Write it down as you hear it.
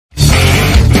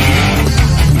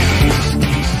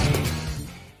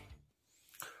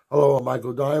Hello, I'm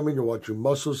Michael Diamond. You're watching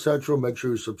Muscle Central. Make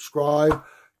sure you subscribe.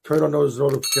 Turn on those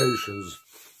notifications.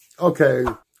 Okay,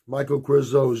 Michal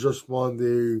Krizo just won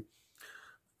the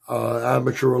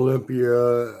Amateur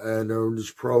Olympia and earned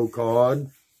his pro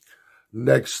card.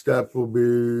 Next step will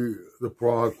be the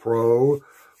Prague Pro,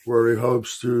 where he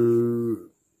hopes to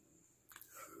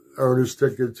earn his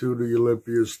ticket to the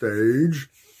Olympia stage.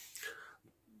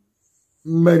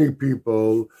 Many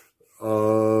people,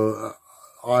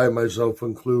 I myself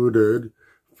included,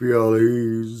 feel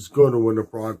he's going to win the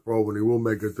Prague Pro and he will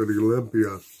make it to the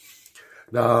Olympia.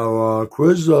 Now,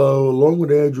 Krizo, along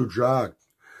with Andrew Jacked,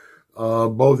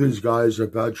 both these guys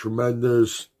have had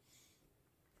tremendous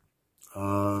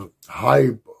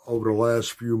hype over the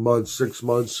last few months, 6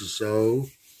 months or so.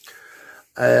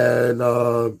 And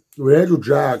with Andrew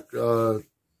Jacked,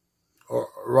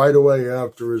 right away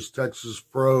after his Texas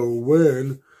Pro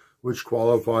win, which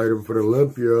qualified him for the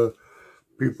Olympia,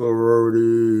 people are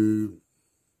already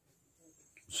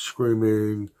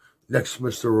screaming, next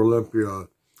Mr. Olympia.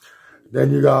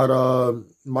 Then you got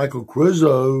Michal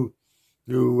Krizo,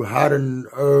 who hadn't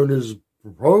earned his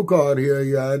pro card here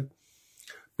yet.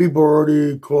 People are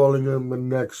already calling him the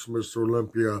next Mr.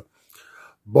 Olympia.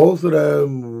 Both of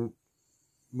them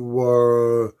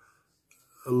were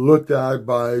looked at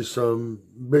by some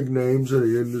big names in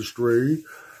the industry,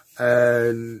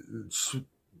 and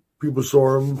people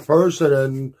saw him in person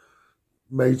and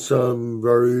made some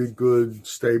very good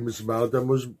statements about them.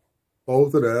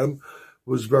 Both of them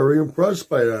was very impressed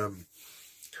by them.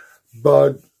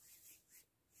 But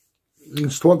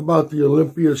let's talk about the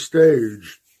Olympia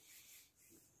stage.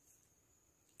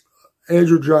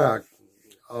 Andrew Jacked,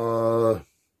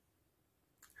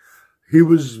 he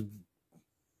was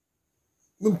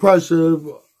impressive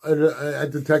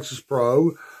at the Texas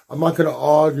Pro. I'm not going to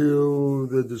argue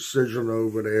the decision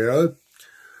over there,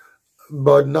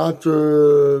 but not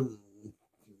to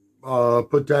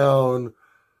put down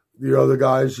the other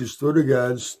guys he stood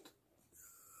against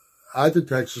at the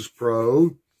Texas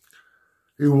Pro.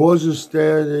 He wasn't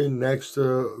standing next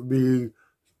to the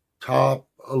top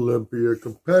Olympia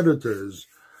competitors,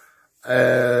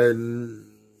 and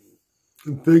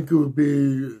I think it would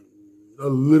be a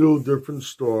little different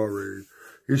story.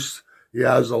 He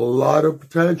has a lot of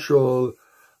potential,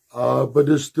 but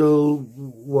there's still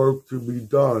work to be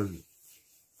done.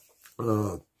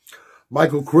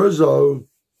 Michal Krizo,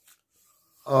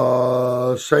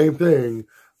 same thing.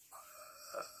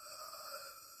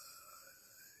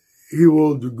 He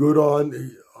will do good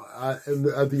at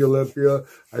the Olympia.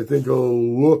 I think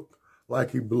he'll look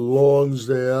like he belongs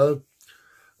there.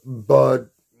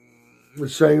 But the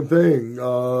same thing.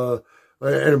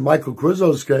 And in Michal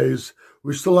Krizo's case,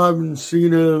 we still haven't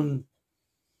seen him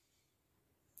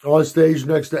on stage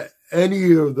next to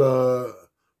any of the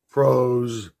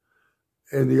pros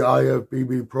in the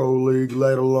IFBB Pro League,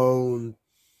 let alone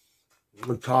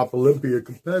the top Olympia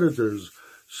competitors.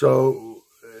 So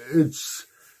it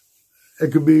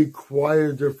could be quite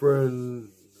a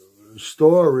different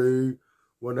story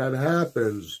when that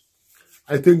happens.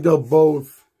 I think they'll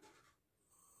both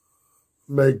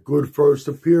make good first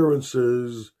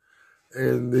appearances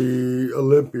in the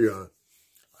Olympia.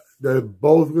 They're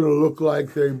both going to look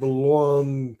like they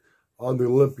belong on the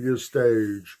Olympia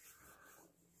stage.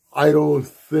 I don't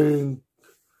think,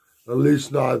 at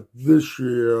least not this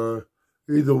year,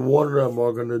 either one of them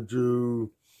are going to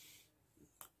do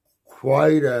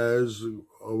quite as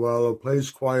well, a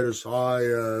place quite as high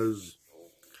as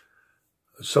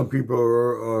some people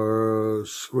are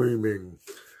screaming.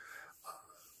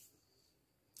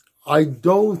 I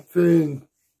don't think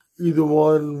either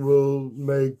one will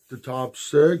make the top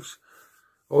 6,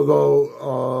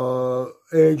 although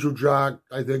Andrew Jacked,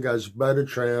 I think, has a better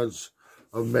chance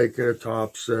of making a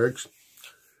top 6. I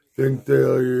think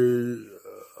they'll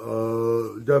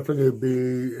definitely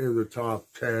be in the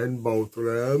top 10, both of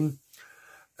them,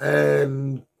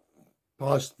 and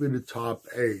possibly the top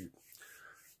 8.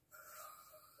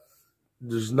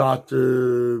 There's not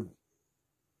to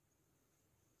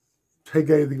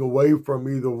take anything away from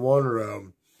either one of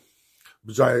them,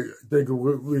 because I think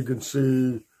we can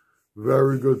see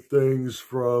very good things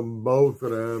from both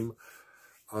of them.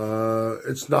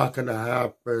 It's not going to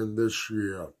happen this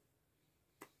year.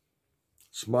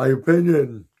 It's my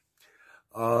opinion.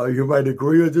 You might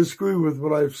agree or disagree with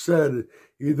what I've said.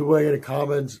 Either way, in the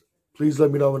comments, please let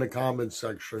me know in the comments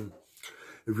section.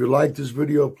 If you like this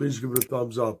video, please give it a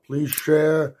thumbs up. Please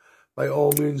share. By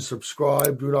all means,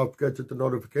 subscribe. Do not forget to hit the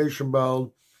notification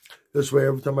bell. This way,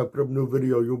 every time I put up a new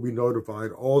video, you'll be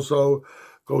notified. Also,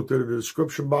 go to the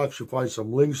description box. You'll find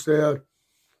some links there.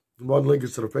 One link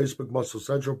is to the Facebook Muscle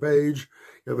Central page.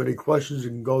 If you have any questions,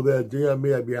 you can go there, DM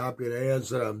me. I'd be happy to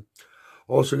answer them.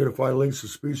 Also, you're going to find links to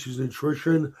Species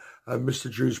Nutrition and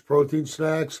Mr. G's Protein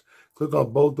Snacks. Click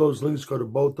on both those links. Go to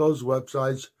both those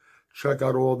websites. Check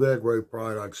out all their great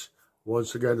products.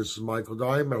 Once again, this is Michael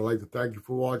Diamond. I'd like to thank you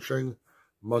for watching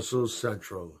Muscle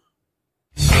Central.